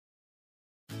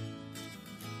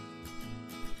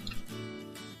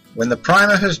When the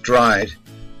primer has dried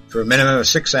for a minimum of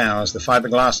 6 hours, the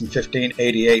Fiberglass in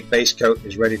 1588 base coat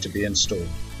is ready to be installed.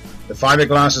 The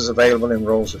Fiberglass is available in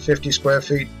rolls of 50 square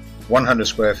feet, 100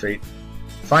 square feet,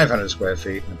 500 square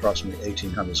feet, and approximately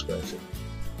 1800 square feet.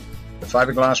 The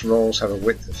Fiberglass rolls have a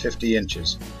width of 50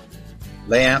 inches.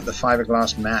 Lay out the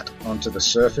Fiberglass mat onto the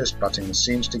surface, butting the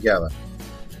seams together.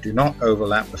 Do not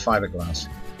overlap the Fiberglass.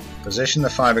 Position the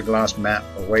Fiberglass mat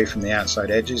away from the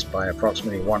outside edges by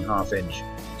approximately 1/2 inch.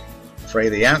 Fray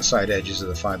the outside edges of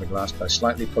the Fiberglass by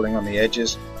slightly pulling on the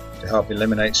edges to help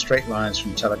eliminate straight lines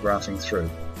from telegraphing through.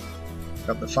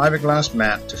 Cut the Fiberglass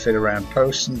mat to fit around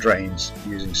posts and drains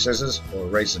using scissors or a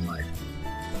razor knife.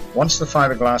 Once the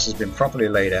Fiberglass has been properly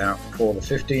laid out, pour the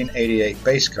 1588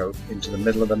 base coat into the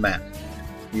middle of the mat.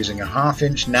 Using a 1/2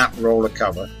 inch nap roller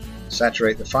cover,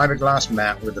 saturate the Fiberglass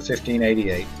mat with the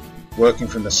 1588, working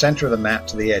from the center of the mat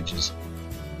to the edges.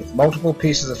 If multiple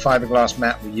pieces of Fiberglass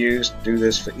mat were used, do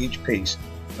this for each piece,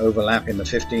 overlapping the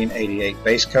 1588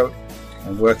 base coat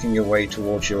and working your way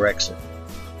towards your exit.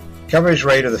 Coverage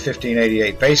rate of the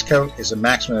 1588 base coat is a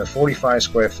maximum of 45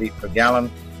 square feet per gallon.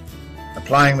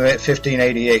 Applying the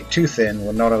 1588 too thin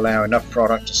will not allow enough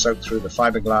product to soak through the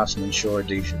Fiberglass and ensure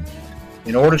adhesion.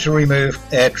 In order to remove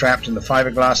air trapped in the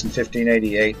Fiberglass in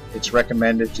 1588, it's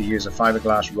recommended to use a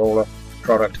Fiberglass roller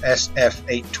product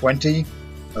SF820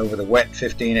 over the wet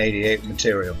 1588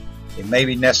 material. It may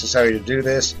be necessary to do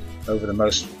this over the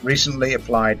most recently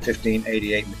applied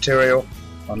 1588 material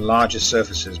on larger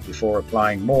surfaces before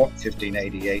applying more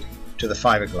 1588 to the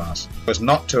Fiberglass, so as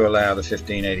not to allow the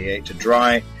 1588 to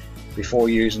dry before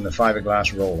using the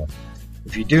Fiberglass roller.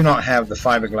 If you do not have the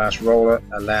Fiberglass roller,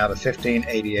 allow the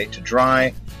 1588 to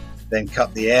dry, then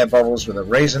cut the air bubbles with a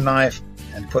razor knife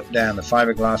and put down the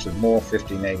Fiberglass with more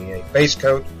 1588 base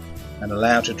coat and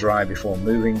allow to dry before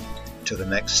moving to the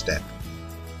next step.